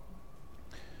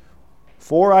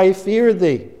 For I fear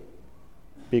thee,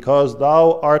 because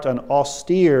thou art an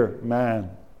austere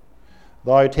man.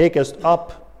 Thou takest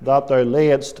up that thou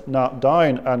layedst not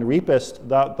down, and reapest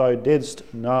that thou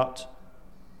didst not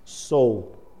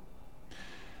sow.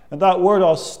 And that word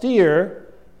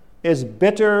austere is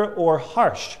bitter or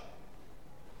harsh.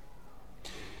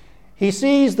 He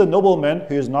sees the nobleman,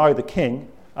 who is now the king,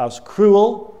 as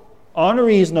cruel,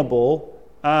 unreasonable,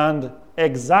 and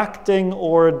exacting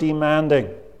or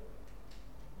demanding.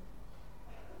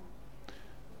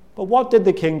 But what did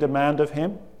the king demand of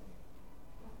him?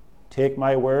 Take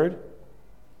my word,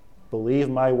 believe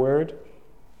my word,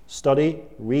 study,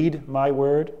 read my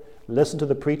word, listen to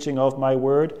the preaching of my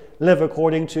word, live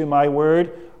according to my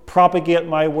word, propagate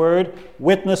my word,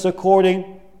 witness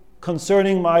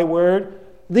concerning my word.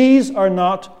 These are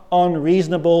not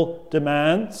unreasonable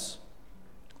demands.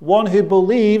 One who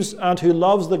believes and who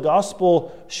loves the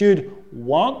gospel should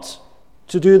want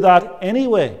to do that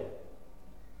anyway.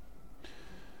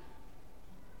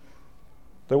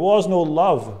 There was no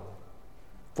love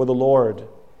for the Lord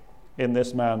in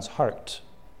this man's heart.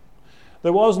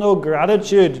 There was no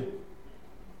gratitude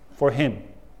for him.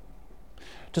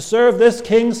 To serve this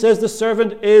king, says the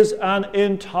servant, is an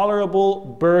intolerable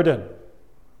burden.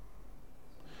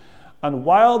 And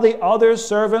while the other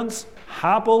servants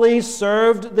happily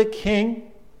served the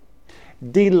king,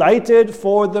 delighted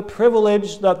for the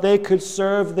privilege that they could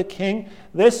serve the king,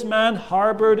 this man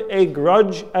harbored a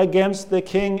grudge against the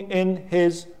king in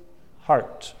his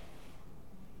heart.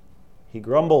 He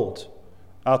grumbled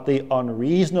at the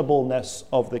unreasonableness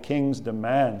of the king's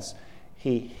demands.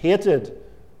 He hated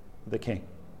the king.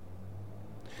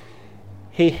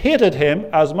 He hated him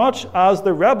as much as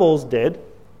the rebels did,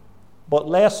 but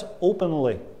less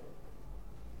openly.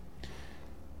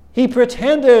 He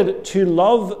pretended to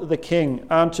love the king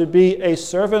and to be a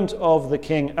servant of the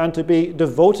king and to be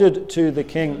devoted to the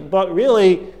king, but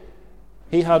really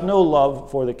he had no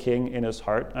love for the king in his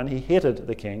heart, and he hated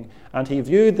the king, and he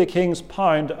viewed the king's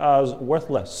pound as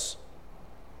worthless.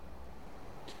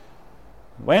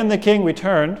 When the king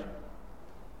returned,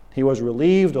 he was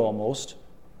relieved almost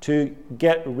to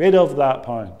get rid of that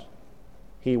pound.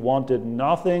 He wanted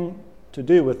nothing to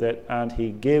do with it, and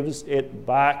he gives it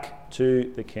back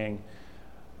to the king.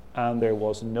 And there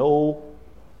was no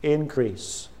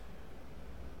increase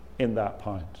in that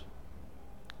pound.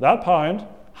 That pound,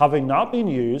 having not been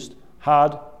used,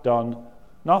 had done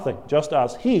nothing, just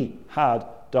as he had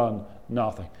done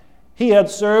nothing. He had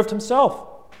served himself.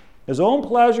 His own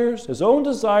pleasures, his own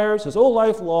desires, his whole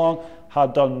life long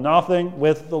had done nothing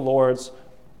with the Lord's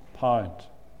pound.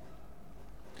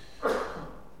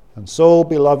 And so,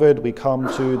 beloved, we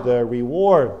come to the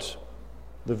reward.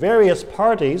 The various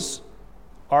parties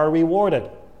are rewarded.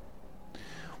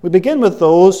 We begin with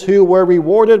those who were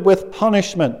rewarded with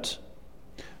punishment.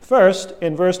 First,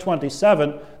 in verse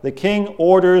 27, the king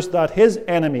orders that his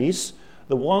enemies,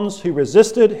 the ones who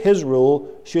resisted his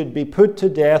rule, should be put to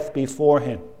death before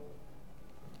him.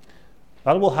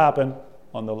 That will happen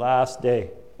on the last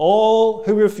day. All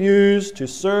who refuse to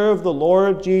serve the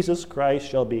Lord Jesus Christ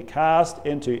shall be cast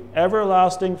into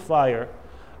everlasting fire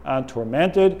and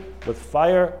tormented with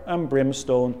fire and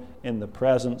brimstone in the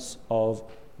presence of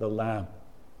the Lamb.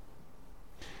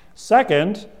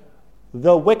 Second,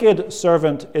 the wicked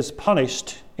servant is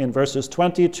punished in verses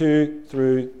 22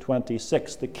 through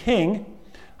 26. The king,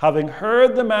 having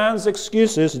heard the man's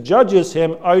excuses, judges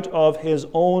him out of his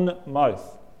own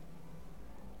mouth.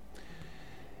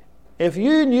 If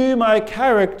you knew my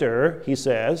character, he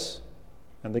says,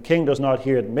 and the king does not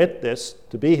here admit this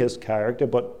to be his character,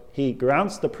 but he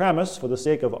grants the premise for the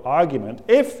sake of argument.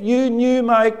 If you knew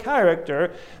my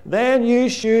character, then you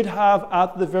should have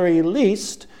at the very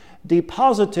least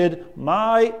deposited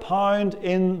my pound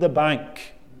in the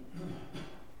bank.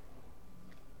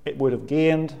 It would have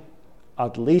gained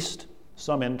at least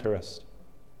some interest.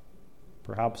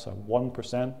 Perhaps a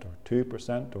 1% or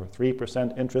 2% or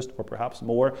 3% interest, or perhaps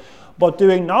more. But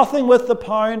doing nothing with the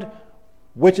pound,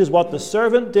 which is what the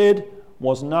servant did,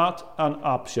 was not an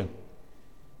option.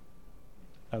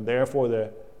 And therefore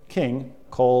the king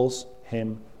calls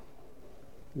him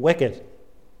wicked.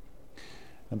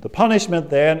 And the punishment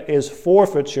then is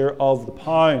forfeiture of the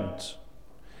pound.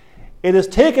 It is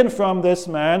taken from this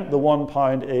man, the 1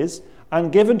 pound is,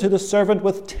 and given to the servant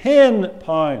with 10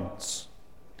 pounds.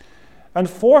 And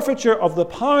forfeiture of the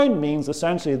pound means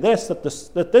essentially this,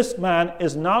 that this man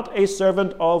is not a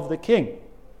servant of the king.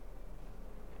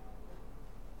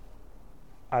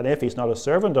 And if he's not a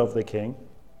servant of the king,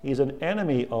 he's an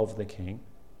enemy of the king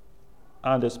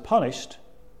and is punished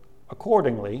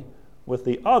accordingly with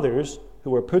the others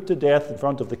who were put to death in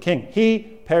front of the king. He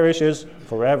perishes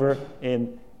forever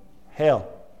in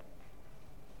hell.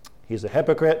 He's a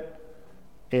hypocrite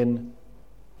in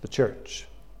the church.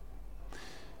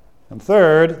 And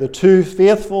third, the 2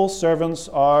 faithful servants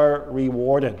are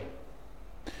rewarded.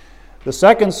 The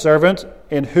second servant,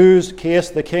 in whose case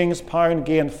the king's pound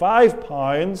gained 5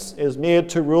 pounds, is made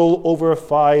to rule over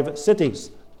 5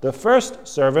 cities. The first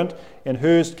servant, in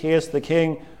whose case the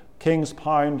king's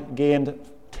pound gained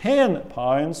 10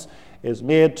 pounds, is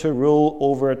made to rule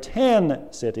over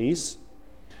 10 cities.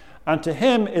 And to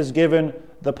him is given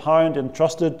the pound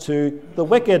entrusted to the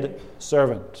wicked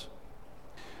servant.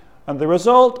 And the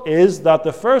result is that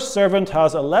the first servant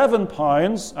has 11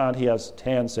 pounds and he has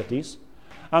 10 cities.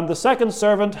 And the second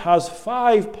servant has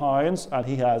 5 pounds and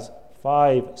he has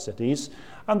 5 cities.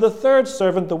 And the third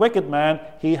servant, the wicked man,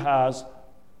 he has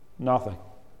nothing.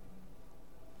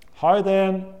 How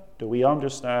then do we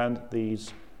understand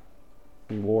these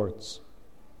rewards?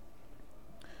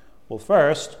 Well,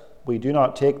 first, we do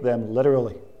not take them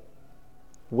literally.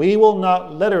 We will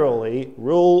not literally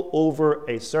rule over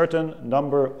a certain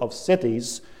number of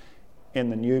cities in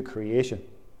the new creation.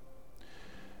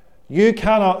 You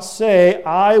cannot say,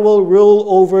 I will rule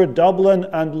over Dublin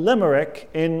and Limerick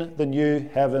in the new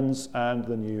heavens and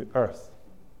the new earth.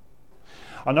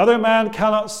 Another man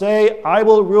cannot say, I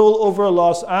will rule over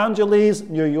Los Angeles,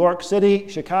 New York City,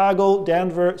 Chicago,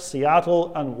 Denver,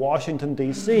 Seattle, and Washington,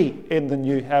 D.C. in the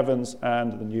new heavens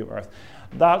and the new earth.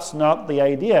 That's not the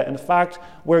idea. In fact,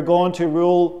 we're going to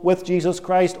rule with Jesus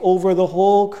Christ over the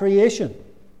whole creation.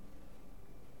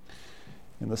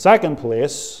 In the second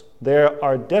place, there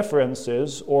are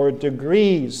differences or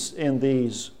degrees in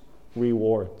these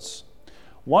rewards.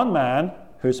 One man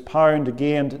whose pound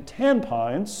gained 10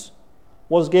 pounds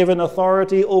was given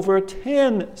authority over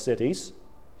 10 cities.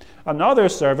 Another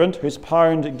servant whose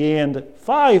pound gained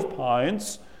 5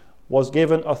 pounds was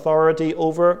given authority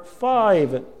over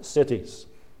 5 cities.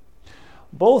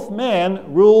 Both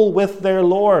men rule with their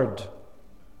Lord,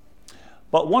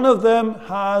 but one of them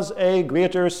has a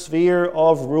greater sphere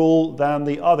of rule than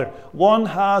the other. One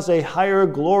has a higher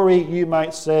glory, you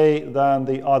might say, than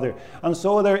the other. And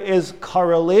so there is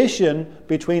correlation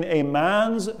between a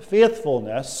man's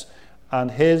faithfulness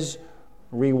and his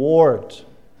reward.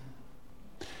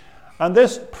 And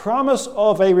this promise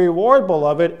of a reward,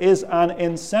 beloved, is an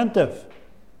incentive.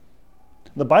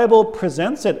 The Bible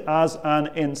presents it as an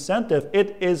incentive.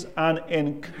 It is an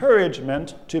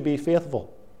encouragement to be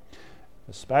faithful,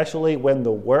 especially when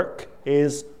the work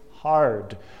is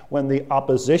hard, when the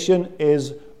opposition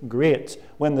is great,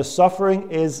 when the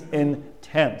suffering is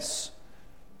intense.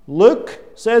 Look,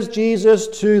 says Jesus,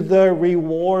 to the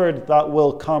reward that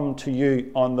will come to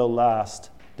you on the last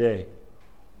day.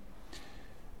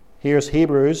 Here's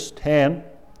Hebrews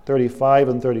 10:35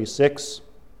 and 36.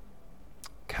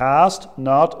 Cast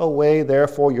not away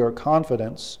therefore your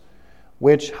confidence,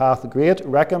 which hath great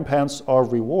recompense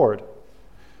of reward.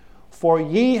 For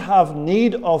ye have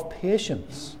need of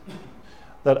patience,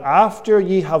 that after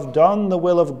ye have done the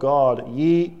will of God,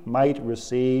 ye might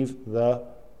receive the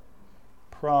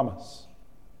promise.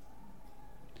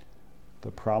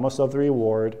 The promise of the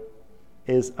reward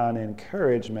is an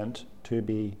encouragement to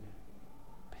be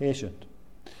patient.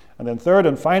 And then third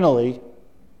and finally,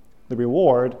 the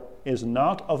reward is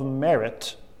not of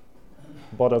merit,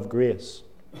 but of grace.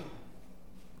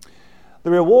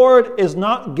 The reward is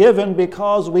not given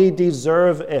because we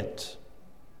deserve it.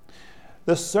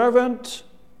 The servant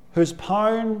whose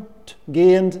pound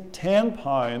gained 10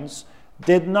 pounds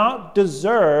did not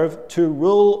deserve to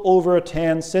rule over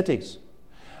 10 cities.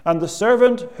 And the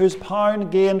servant whose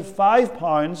pound gained 5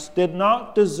 pounds did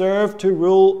not deserve to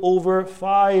rule over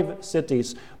 5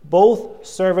 cities. Both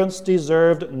servants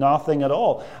deserved nothing at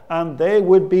all, and they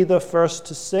would be the first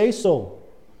to say so.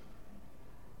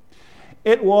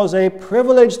 It was a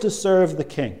privilege to serve the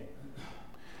king.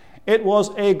 It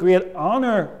was a great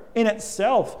honor in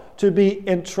itself to be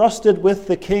entrusted with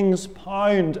the king's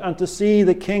pound and to see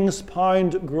the king's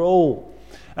pound grow.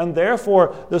 And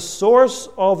therefore, the source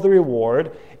of the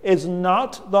reward is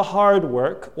not the hard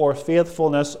work or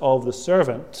faithfulness of the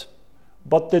servant,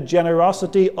 but the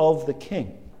generosity of the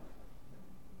king.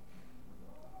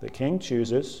 The king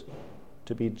chooses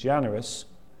to be generous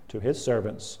to his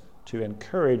servants, to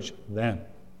encourage them.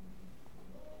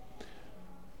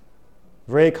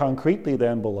 Very concretely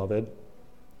then, beloved,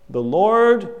 the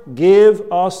Lord gave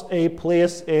us a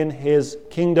place in his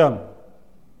kingdom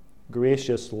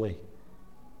graciously.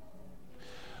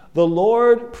 The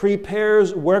Lord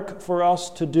prepares work for us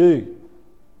to do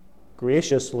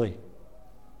graciously.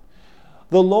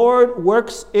 The Lord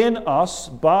works in us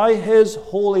by his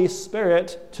Holy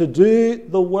Spirit to do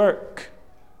the work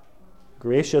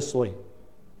graciously.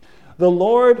 The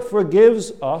Lord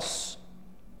forgives us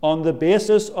on the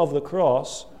basis of the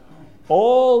cross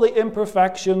all the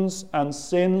imperfections and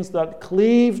sins that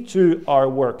cleave to our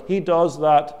work. He does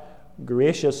that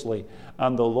graciously.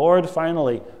 And the Lord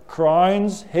finally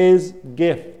crowns his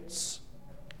gifts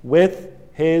with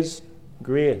his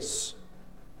grace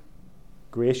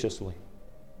graciously.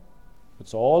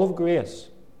 It's all of grace.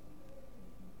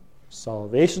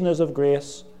 Salvation is of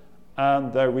grace,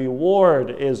 and the reward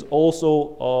is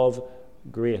also of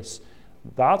grace.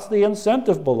 That's the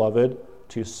incentive, beloved,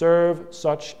 to serve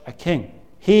such a king.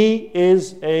 He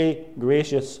is a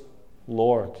gracious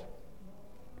Lord.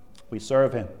 We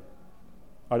serve him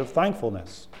out of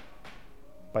thankfulness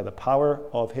by the power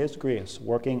of his grace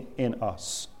working in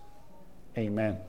us. Amen.